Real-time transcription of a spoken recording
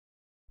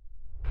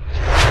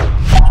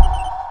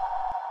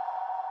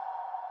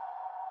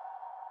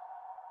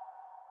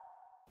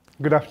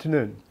Good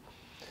afternoon.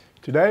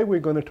 Today we're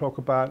going to talk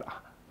about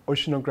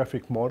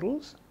oceanographic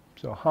models,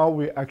 so how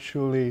we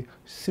actually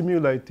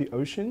simulate the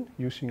ocean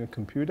using a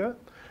computer,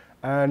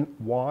 and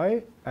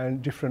why,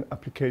 and different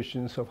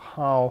applications of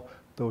how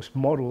those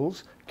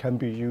models can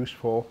be used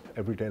for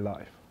everyday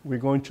life. We're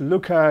going to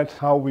look at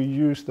how we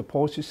use the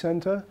Pawsey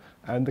Center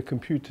and the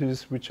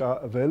computers which are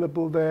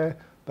available there,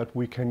 that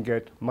we can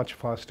get much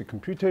faster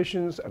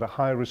computations at a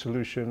higher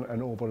resolution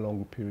and over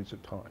longer periods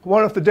of time.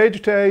 One of the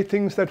day-to-day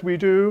things that we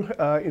do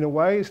in a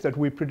way is that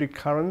we predict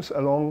currents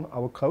along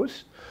our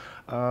coast.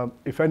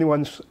 If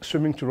anyone's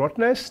swimming to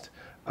Rottnest,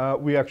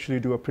 we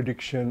actually do a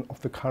prediction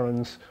of the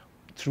currents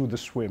through the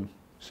swim.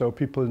 So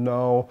people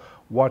know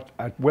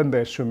when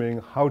they're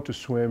swimming, how to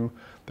swim.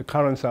 The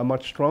currents are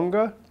much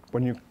stronger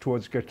when you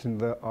towards getting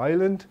the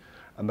island,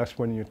 and that's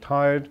when you're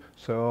tired.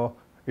 So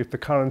if the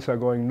currents are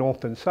going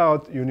north and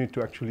south, you need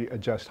to actually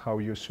adjust how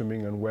you're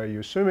swimming and where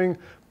you're swimming.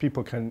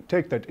 People can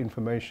take that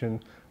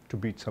information to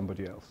beat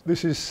somebody else.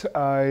 This is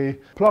a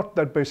plot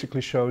that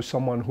basically shows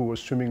someone who was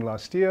swimming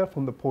last year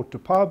from the port to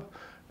pub,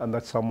 and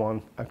that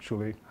someone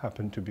actually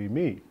happened to be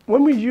me.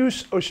 When we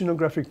use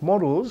oceanographic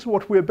models,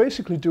 what we're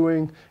basically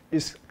doing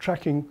is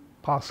tracking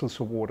parcels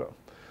of water.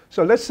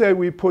 So let's say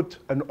we put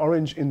an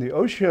orange in the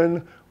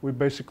ocean, we're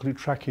basically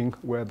tracking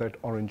where that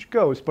orange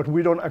goes, but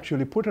we don't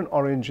actually put an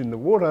orange in the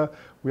water.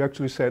 We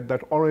actually said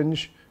that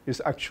orange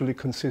is actually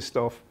consists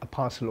of a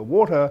parcel of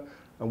water,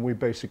 and we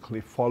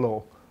basically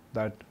follow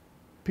that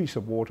piece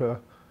of water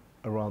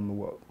around the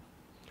world.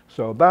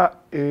 So that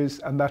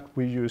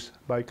we use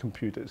by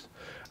computers.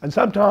 And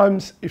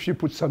sometimes if you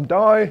put some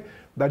dye,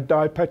 that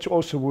dye patch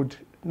also would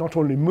not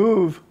only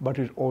move, but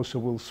it also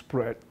will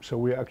spread. So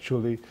we're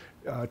actually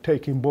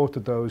taking both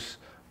of those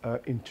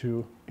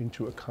into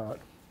account.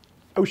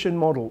 Ocean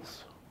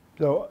models.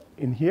 So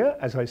in here,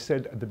 as I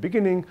said at the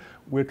beginning,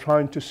 we're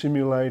trying to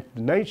simulate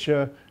the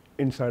nature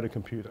inside a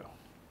computer.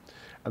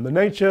 And the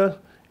nature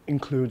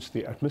includes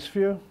the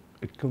atmosphere,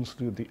 it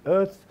includes the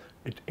earth,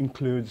 it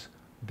includes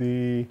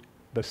the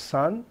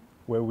sun,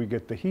 where we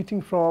get the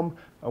heating from,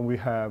 and we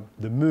have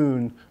the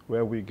moon,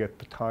 where we get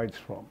the tides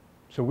from.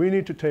 So we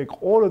need to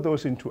take all of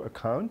those into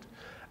account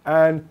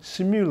and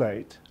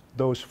simulate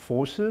those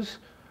forces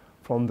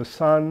from the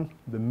sun,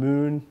 the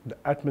moon, the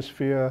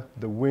atmosphere,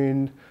 the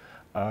wind,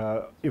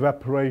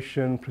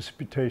 evaporation,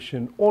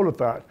 precipitation. All of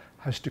that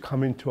has to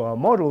come into our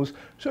models,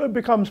 so it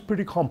becomes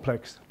pretty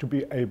complex to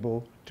be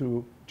able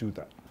to do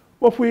that.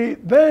 What we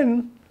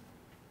then,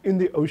 in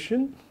the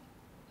ocean,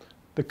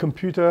 the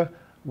computer,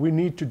 we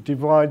need to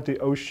divide the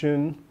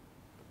ocean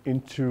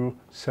into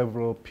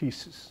several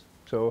pieces.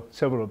 So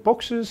several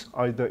boxes,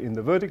 either in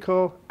the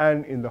vertical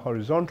and in the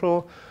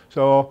horizontal.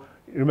 So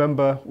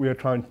remember, we are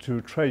trying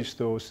to trace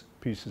those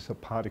pieces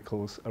of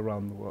particles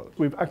around the world.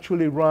 We've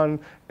actually run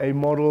a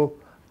model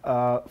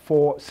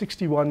for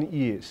 61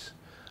 years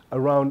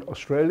around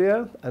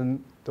Australia,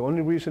 and the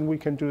only reason we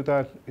can do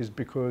that is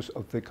because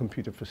of the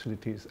computer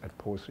facilities at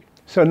Pawsey.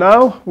 So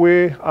now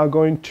we are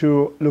going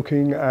to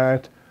looking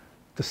at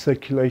the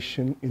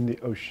circulation in the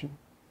ocean,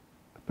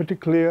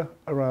 particularly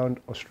around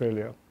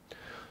Australia.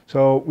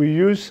 So we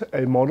use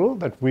a model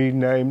that we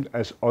named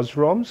as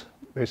OzROMS.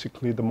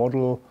 Basically the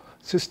model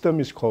system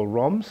is called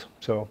ROMS,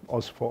 so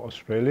Oz for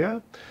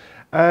Australia.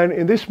 And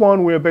in this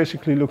one we're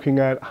basically looking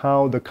at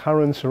how the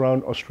currents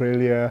around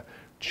Australia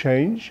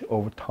change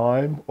over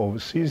time, over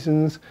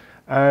seasons,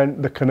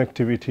 and the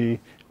connectivity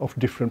of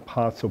different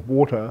parts of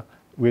water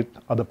with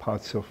other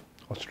parts of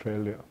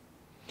Australia.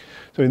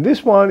 So in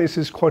this one, this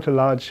is quite a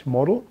large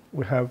model.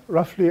 We have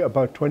roughly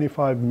about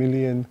 25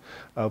 million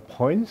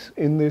points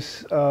in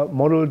this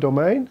model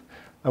domain,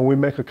 and we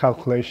make a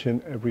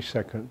calculation every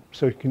second.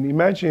 So you can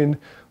imagine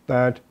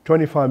that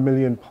 25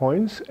 million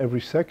points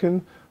every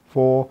second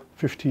for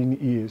 15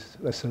 years.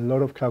 That's a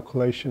lot of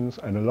calculations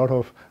and a lot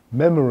of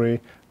memory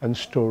and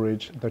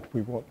storage that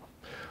we want.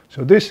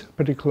 So this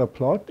particular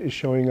plot is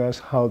showing us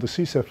how the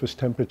sea surface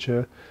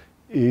temperature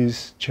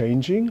is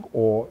changing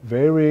or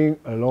varying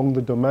along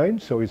the domain.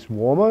 So it's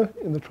warmer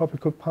in the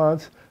tropical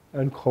parts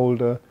and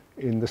colder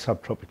in the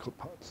subtropical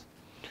parts.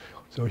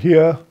 So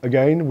here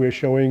again we're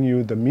showing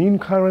you the mean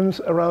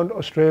currents around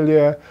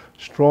Australia.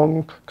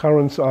 Strong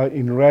currents are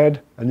in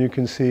red, and you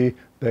can see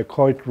they're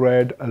quite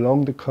red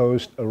along the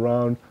coast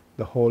around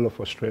the whole of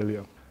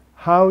Australia.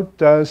 How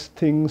does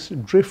things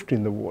drift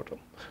in the water?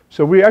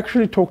 So we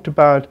actually talked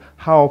about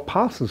how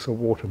parcels of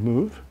water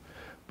move,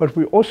 but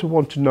we also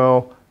want to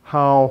know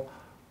how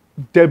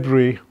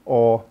debris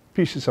or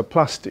pieces of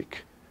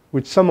plastic,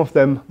 which some of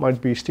them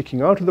might be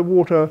sticking out of the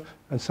water,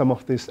 and some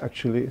of this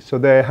actually, so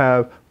they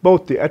have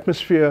both the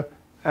atmosphere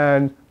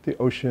and the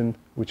ocean,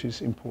 which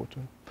is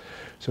important.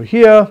 So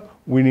here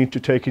we need to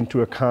take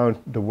into account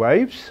the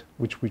waves,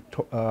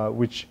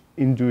 which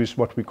induce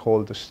what we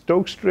call the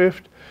Stokes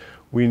drift.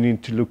 We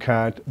need to look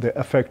at the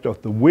effect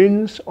of the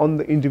winds on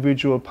the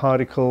individual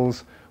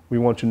particles. We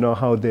want to know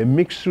how they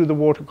mix through the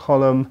water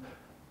column.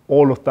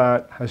 All of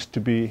that has to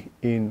be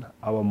in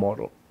our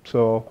model.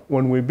 So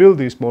when we build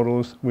these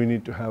models, we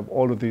need to have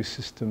all of these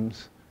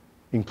systems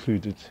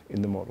included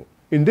in the model.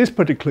 In this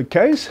particular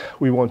case,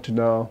 we want to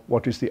know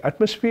what is the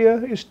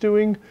atmosphere is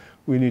doing.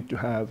 We need to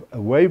have a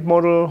wave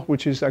model,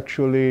 which is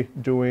actually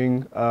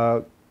doing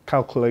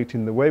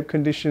calculating the wave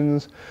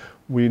conditions.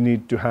 We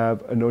need to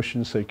have an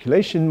ocean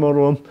circulation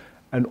model,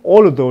 and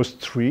all of those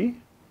three,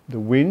 the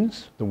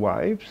winds, the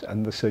waves,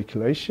 and the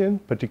circulation,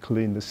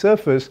 particularly in the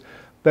surface,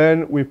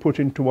 then we put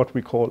into what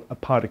we call a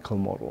particle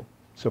model.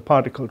 So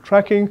particle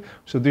tracking,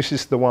 so this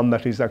is the one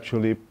that is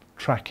actually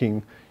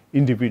tracking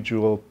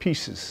individual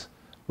pieces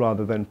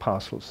rather than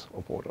parcels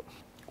of water.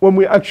 When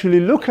we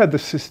actually look at the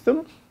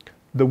system,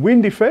 the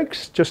wind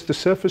effects, just the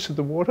surface of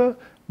the water,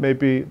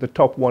 maybe the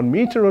top 1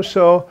 meter or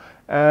so,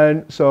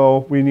 and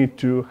so we need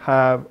to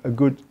have a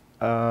good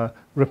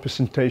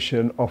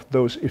representation of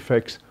those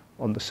effects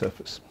on the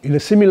surface. In a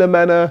similar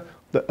manner,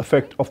 the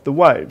effect of the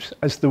waves.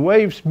 As the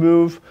waves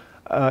move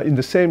in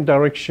the same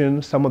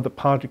direction, some of the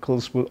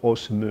particles will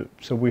also move.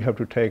 So we have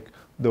to take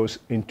those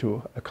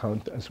into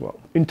account as well.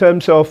 In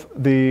terms of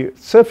the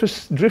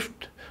surface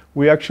drift,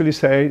 we actually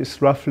say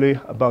it's roughly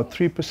about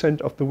 3%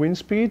 of the wind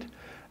speed.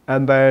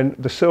 And then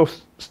the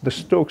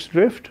Stokes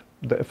drift,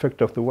 the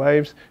effect of the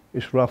waves,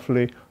 is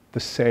roughly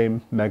the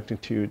same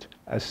magnitude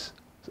as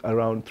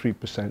around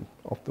 3%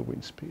 of the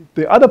wind speed.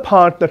 The other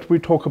part that we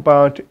talk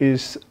about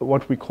is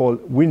what we call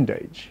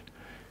windage.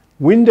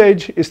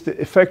 Windage is the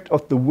effect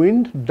of the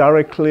wind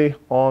directly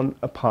on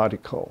a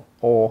particle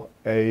or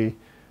a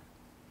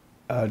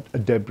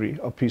debris,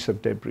 a piece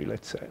of debris,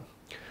 let's say.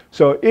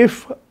 So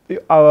if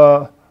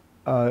our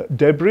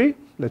debris,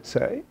 let's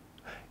say,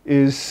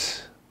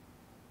 is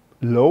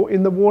low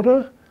in the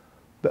water,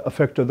 the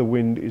effect of the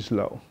wind is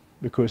low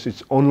because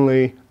it's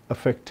only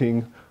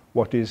affecting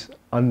what is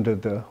under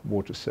the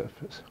water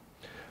surface.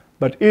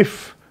 But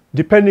if,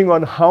 depending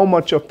on how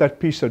much of that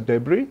piece of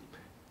debris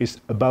is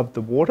above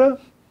the water,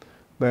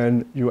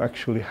 then you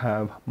actually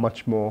have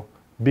much more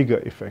bigger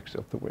effects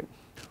of the wind.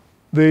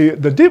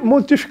 The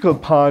most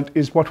difficult part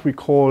is what we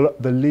call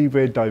the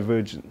leeway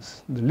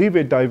divergence. The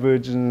leeway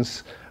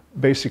divergence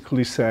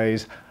basically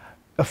says,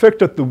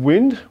 effect of the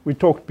wind, we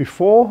talked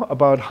before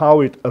about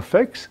how it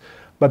affects,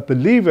 but the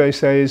leeway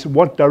says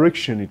what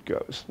direction it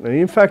goes. And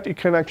in fact, it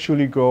can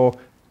actually go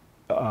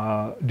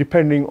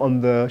depending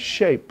on the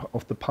shape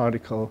of the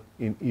particle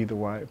in either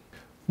way.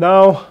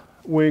 Now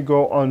we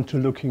go on to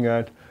looking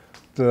at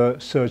the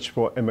search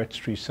for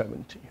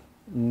MH370.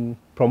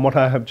 From what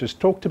I have just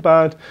talked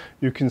about,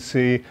 you can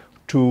see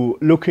to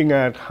looking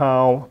at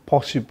how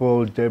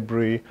possible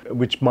debris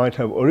which might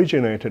have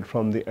originated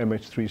from the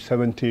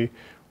MH370,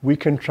 we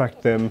can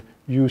track them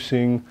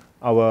using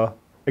our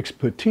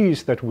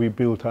expertise that we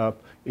built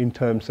up in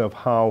terms of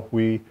how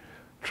we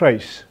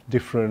trace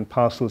different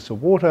parcels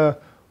of water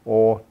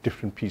or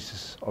different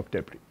pieces of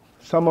debris.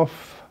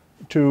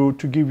 To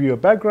give you a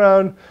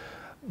background,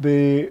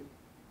 the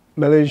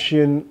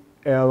Malaysian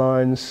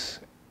Airlines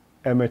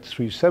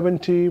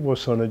MH370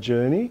 was on a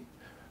journey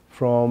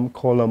from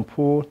Kuala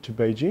Lumpur to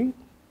Beijing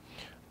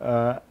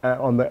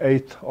on the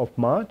 8th of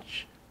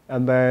March,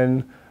 and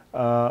then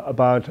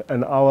about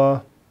an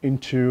hour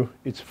into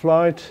its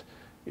flight,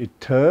 it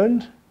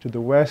turned to the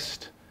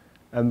west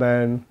and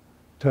then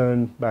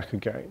turned back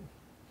again,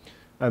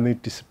 and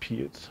it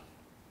disappeared.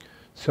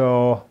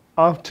 So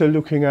after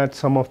looking at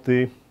some of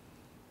the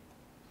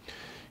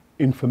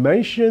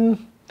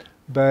information,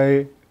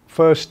 they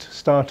first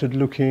started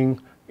looking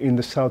in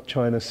the South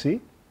China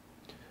Sea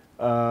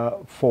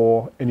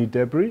for any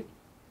debris,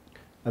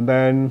 and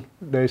then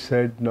they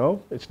said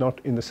no, it's not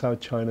in the South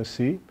China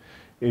Sea,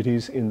 it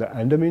is in the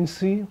Andaman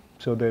Sea.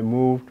 So they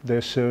moved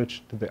their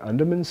search to the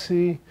Andaman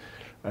Sea,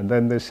 and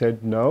then they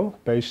said no,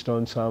 based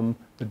on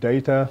the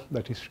data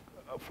that is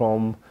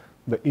from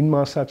the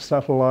Inmarsat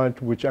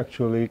satellite, which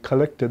actually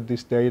collected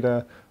this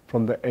data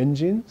from the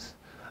engines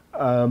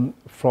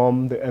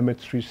from the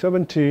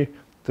MH370,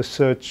 the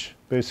search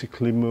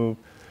basically moved.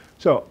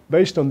 So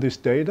based on this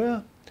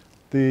data,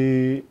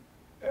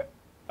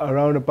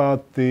 around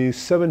about the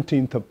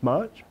 17th of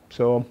March,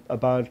 so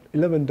about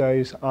 11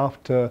 days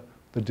after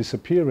the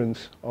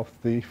disappearance of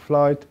the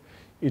flight,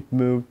 it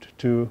moved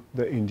to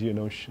the Indian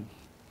Ocean.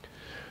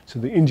 So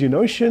the Indian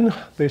Ocean,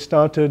 they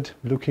started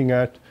looking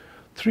at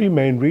three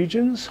main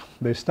regions.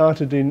 They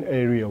started in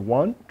Area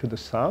 1 to the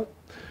south,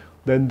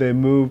 then they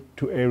moved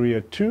to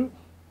Area 2,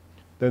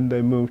 then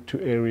they moved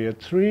to Area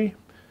 3,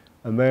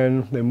 and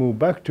then they moved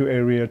back to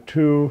Area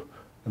 2,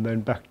 and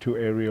then back to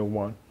Area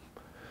 1.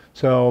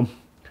 So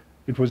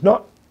it was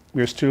not,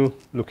 we're still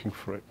looking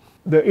for it.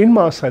 The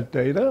Inmarsat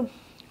data,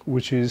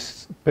 which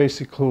is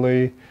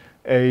basically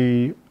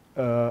an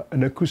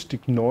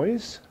acoustic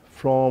noise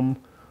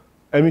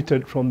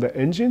emitted from the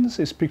engines,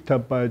 is picked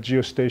up by a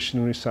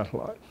geostationary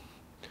satellite.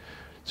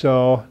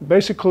 So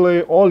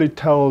basically all it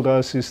told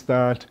us is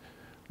that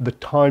the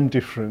time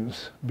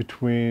difference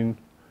between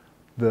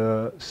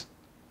the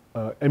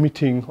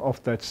emitting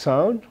of that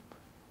sound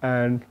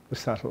and the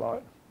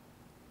satellite.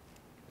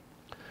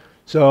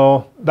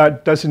 So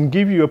that doesn't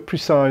give you a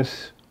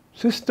precise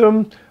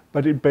system,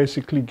 but it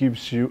basically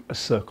gives you a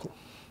circle.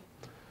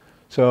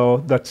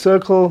 So that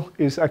circle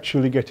is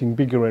actually getting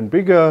bigger and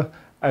bigger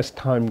as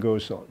time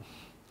goes on.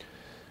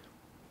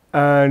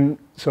 And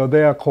so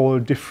they are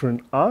called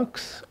different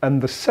arcs,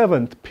 and the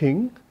seventh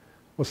ping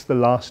was the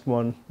last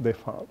one they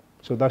found.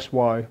 So that's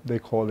why they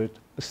call it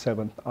a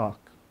seventh arc.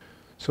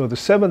 So the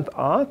seventh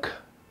arc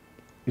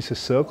is a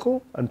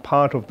circle, and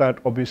part of that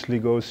obviously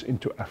goes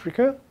into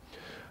Africa,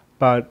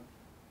 but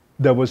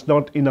there was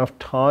not enough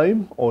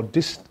time or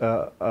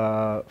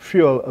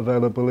fuel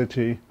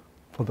availability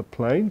for the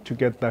plane to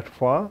get that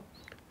far.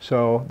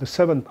 So the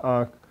seventh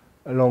arc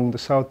along the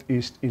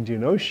Southeast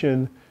Indian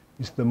Ocean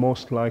is the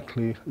most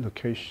likely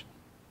location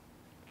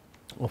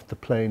of the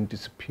plane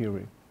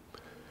disappearing.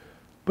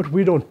 But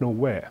we don't know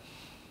where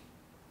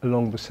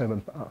along the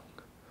seventh arc.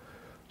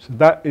 So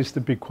that is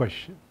the big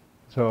question.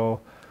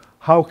 So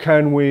how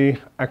can we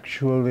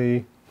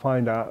actually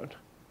find out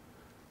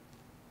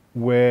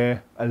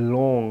where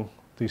along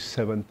this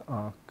seventh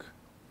arc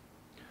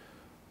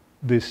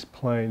this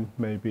plane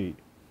may be?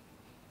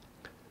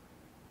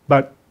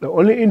 But the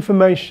only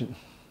information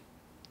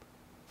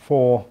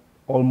for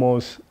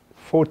almost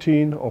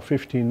 14 or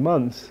 15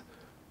 months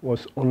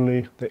was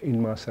only the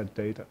Inmarsat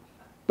data.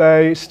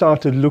 They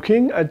started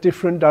looking at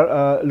different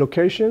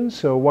locations.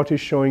 So what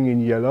is showing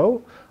in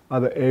yellow are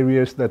the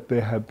areas that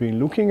they have been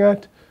looking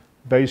at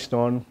based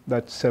on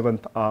that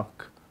seventh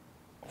arc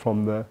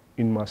from the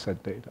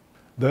Inmarsat data.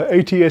 The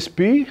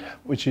ATSB,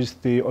 which is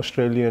the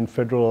Australian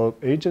federal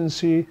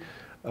agency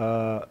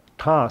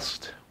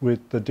tasked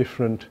with the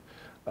different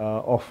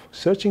of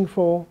searching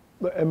for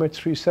the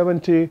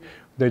MH370,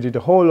 they did a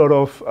whole lot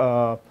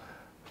of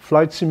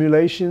flight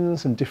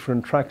simulations and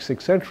different tracks,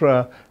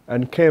 etc.,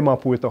 and came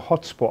up with a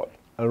hotspot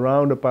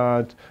around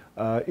about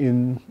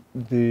in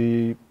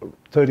the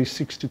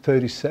 36 to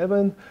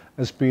 37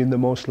 as being the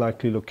most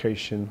likely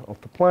location of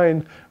the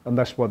plane, and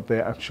that's what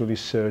they actually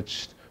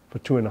searched for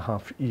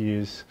 2.5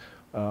 years,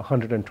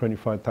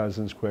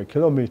 125,000 square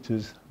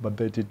kilometers, but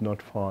they did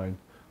not find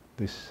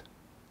this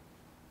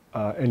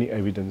any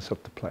evidence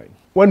of the plane.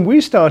 When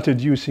we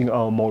started using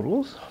our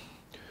models,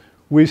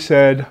 we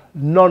said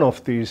none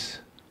of these,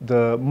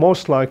 the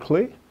most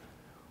likely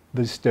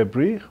this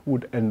debris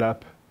would end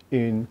up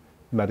in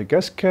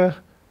Madagascar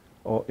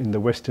or in the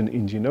Western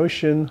Indian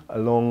Ocean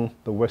along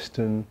the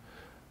western,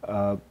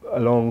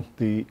 along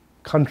the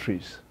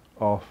countries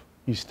of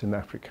Eastern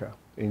Africa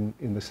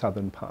in the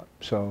southern part.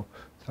 So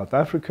South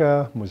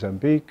Africa,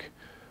 Mozambique,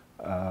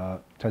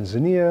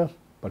 Tanzania,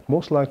 but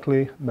most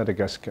likely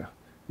Madagascar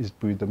is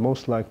the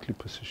most likely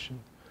position.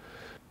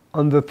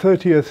 On the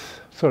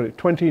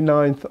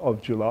 29th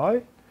of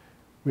July,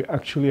 we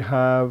actually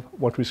have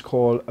what we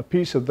call a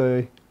piece of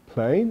the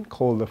plane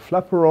called the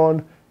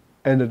flaperon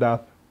ended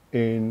up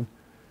in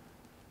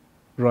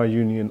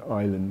Reunion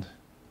Island.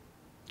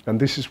 And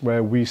this is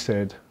where we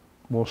said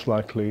most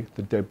likely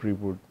the debris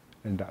would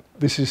end up.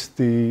 This is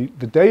the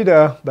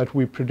data that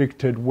we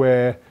predicted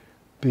where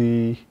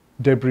the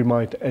debris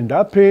might end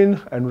up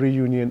in, and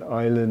Reunion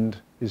Island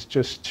is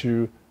just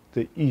to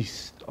the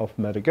east of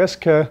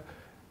Madagascar,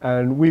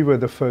 and we were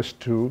the first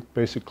to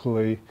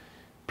basically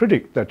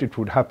predict that it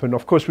would happen.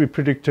 Of course, we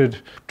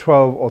predicted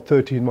 12 or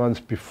 13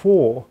 months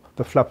before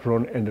the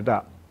flaperon ended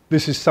up.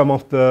 This is some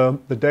of the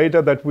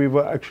data that we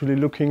were actually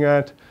looking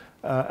at,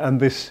 and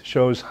this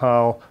shows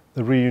how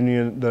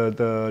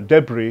the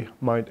debris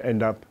might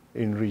end up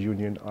in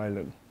Reunion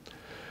Island.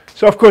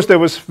 So of course there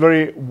was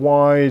very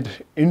wide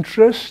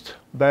interest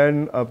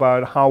then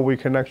about how we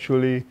can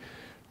actually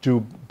do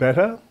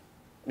better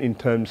in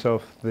terms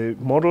of the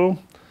model,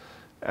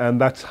 and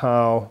that's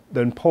how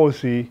then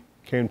Pawsey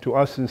came to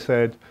us and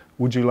said,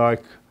 would you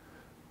like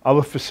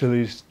our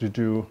facilities to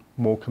do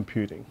more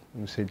computing?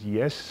 And we said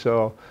yes.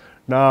 So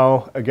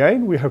now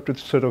again we have to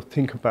sort of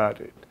think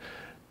about it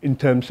in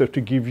terms of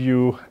to give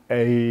you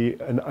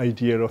an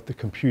idea of the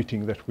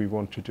computing that we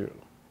want to do.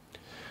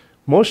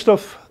 Most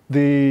of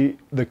the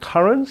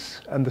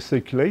currents and the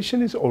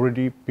circulation is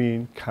already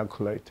being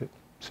calculated.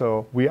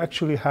 So we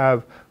actually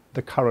have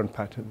the current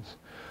patterns.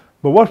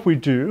 But what we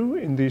do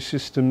in these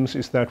systems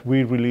is that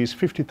we release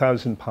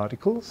 50,000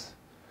 particles,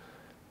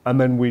 and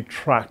then we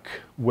track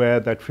where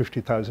that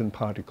 50,000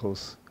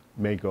 particles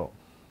may go.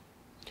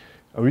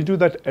 And we do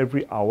that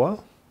every hour.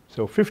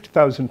 So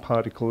 50,000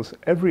 particles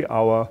every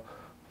hour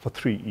for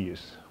 3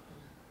 years.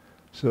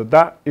 So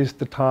that is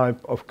the type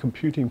of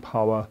computing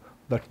power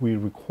that we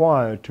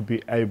require to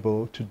be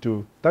able to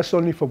do. That's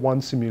only for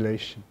one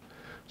simulation.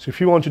 So if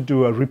you want to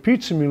do a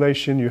repeat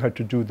simulation, you had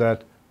to do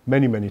that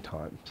many, many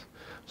times.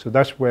 So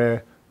that's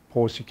where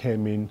Pawsey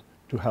came in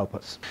to help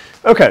us.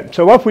 Okay,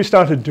 so what we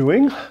started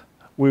doing,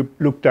 we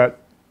looked at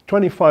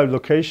 25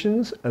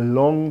 locations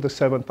along the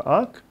seventh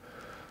arc,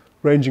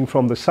 ranging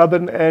from the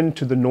southern end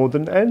to the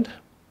northern end.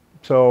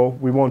 So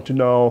we want to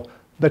know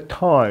the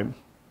time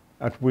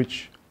at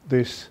which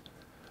this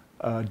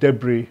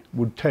debris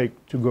would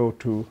take to go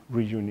to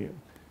Reunion.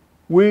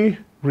 We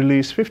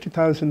released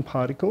 50,000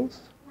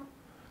 particles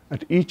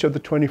at each of the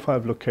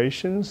 25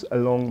 locations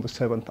along the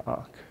seventh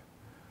arc.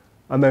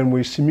 And then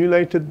we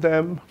simulated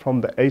them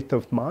from the 8th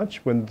of March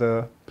when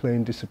the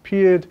plane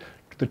disappeared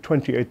to the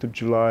 28th of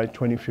July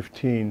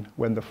 2015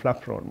 when the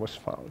flaperon was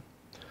found.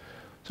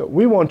 So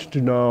we wanted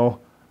to know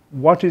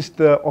what is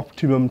the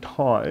optimum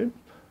time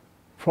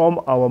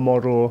from our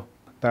model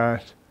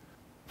that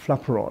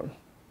flaperon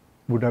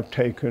would have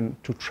taken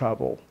to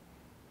travel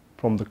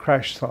from the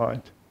crash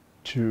site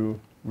to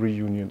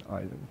Reunion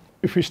Island.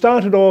 If we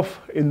started off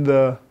in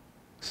the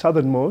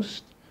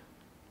southernmost,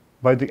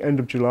 by the end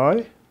of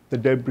July, the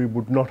debris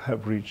would not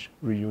have reached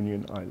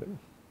Reunion Island.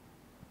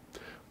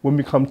 When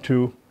we come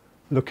to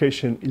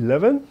location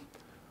 11,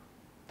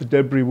 the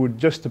debris would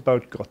just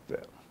about got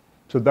there.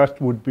 So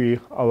that would be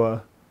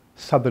our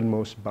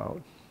southernmost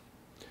bound.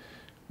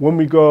 When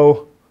we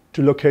go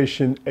to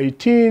location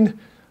 18,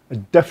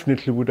 it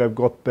definitely would have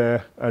got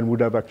there and would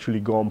have actually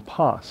gone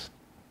past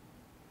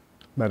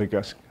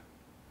Madagascar.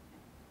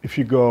 If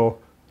you go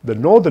the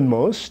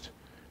northernmost,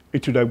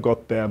 it would have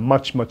got there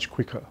much, much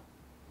quicker,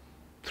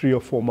 3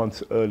 or 4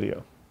 months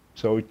earlier.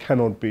 So it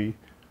cannot be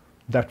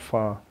that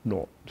far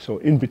north. So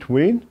in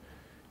between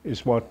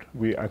is what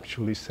we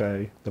actually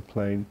say the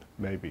plane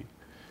may be.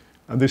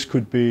 And this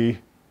could be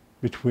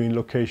between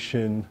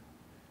location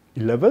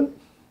 11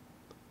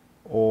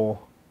 or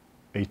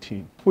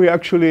 18. We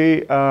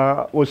actually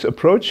was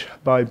approached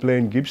by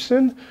Blaine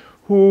Gibson,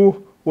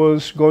 who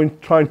was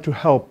trying to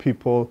help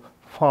people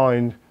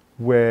find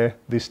where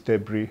this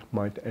debris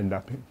might end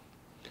up in.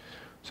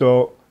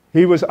 So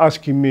he was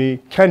asking me,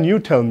 can you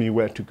tell me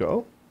where to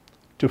go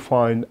to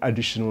find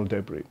additional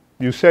debris?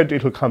 You said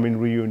it'll come in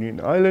Reunion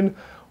Island.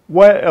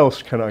 Where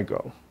else can I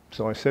go?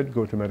 So I said,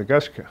 go to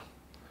Madagascar.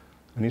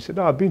 And he said,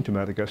 I've been to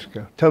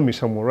Madagascar. Tell me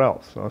somewhere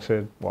else. So I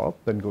said, well,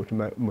 then go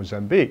to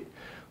Mozambique.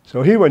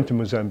 So he went to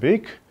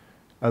Mozambique,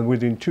 and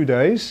within 2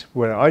 days,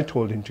 where I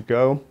told him to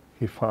go,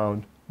 he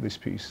found this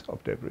piece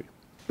of debris.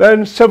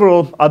 Then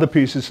several other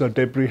pieces of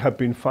debris have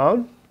been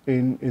found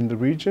in the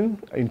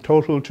region. In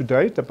total to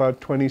date,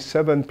 about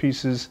 27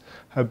 pieces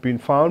have been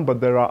found,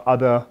 but there are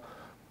other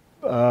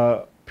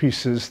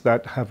pieces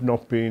that have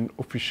not been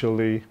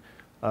officially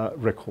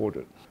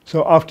recorded.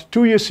 So after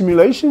 2-year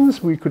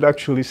simulations, we could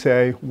actually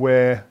say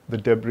where the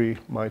debris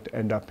might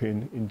end up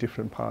in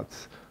different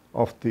parts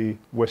of the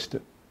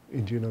Western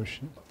Indian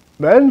Ocean.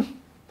 Then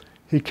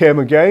he came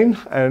again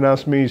and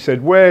asked me, he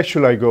said, where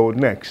should I go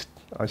next?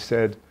 I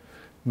said,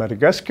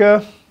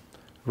 Madagascar,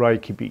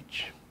 Raiki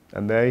Beach.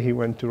 And there he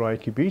went to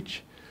Raiki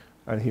Beach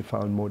and he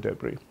found more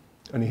debris.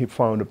 And he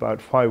found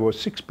about 5 or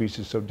 6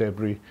 pieces of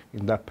debris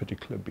in that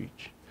particular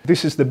beach.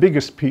 This is the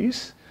biggest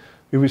piece.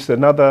 It was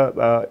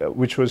another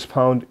which was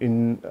found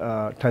in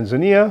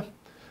Tanzania.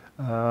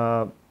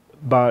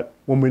 But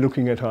when we're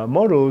looking at our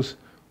models,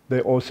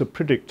 they also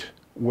predict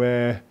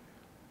where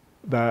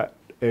that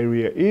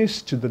area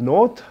is to the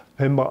north,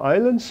 Pemba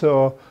Island.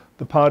 So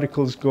the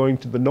particles going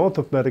to the north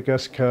of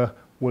Madagascar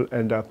will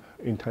end up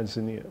in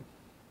Tanzania.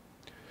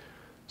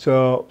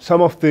 So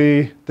some of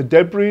the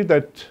debris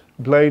that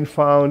Blaine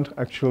found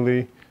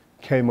actually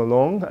came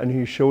along, and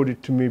he showed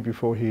it to me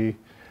before he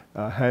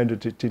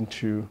handed it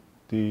into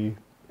the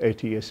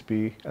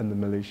ATSB and the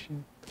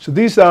Malaysian. So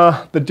these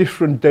are the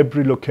different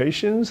debris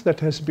locations that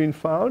has been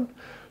found.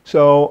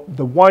 So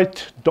the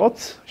white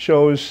dots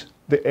shows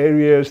the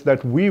areas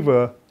that we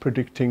were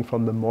predicting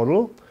from the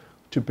model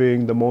to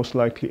being the most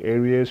likely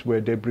areas where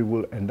debris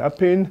will end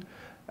up in.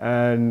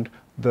 And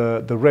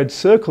the red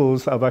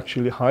circles, I've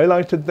actually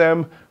highlighted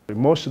them.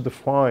 Most of the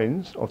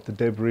finds of the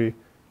debris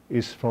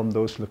is from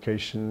those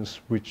locations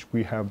which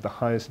we have the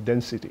highest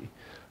density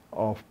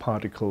of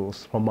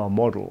particles from our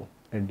model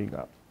ending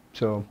up.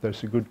 So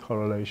there's a good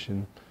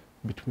correlation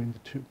between the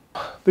two.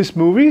 This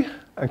movie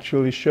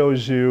actually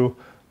shows you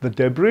the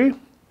debris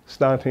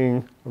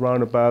starting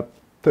around about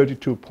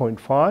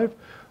 32.5.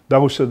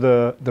 Those are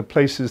the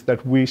places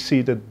that we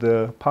seeded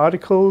the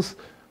particles,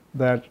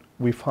 that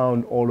we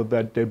found all of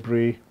that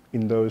debris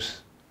in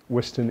those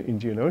Western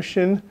Indian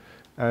Ocean.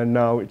 And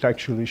now it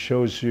actually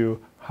shows you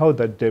how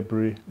that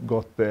debris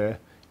got there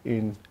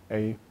in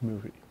a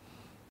movie.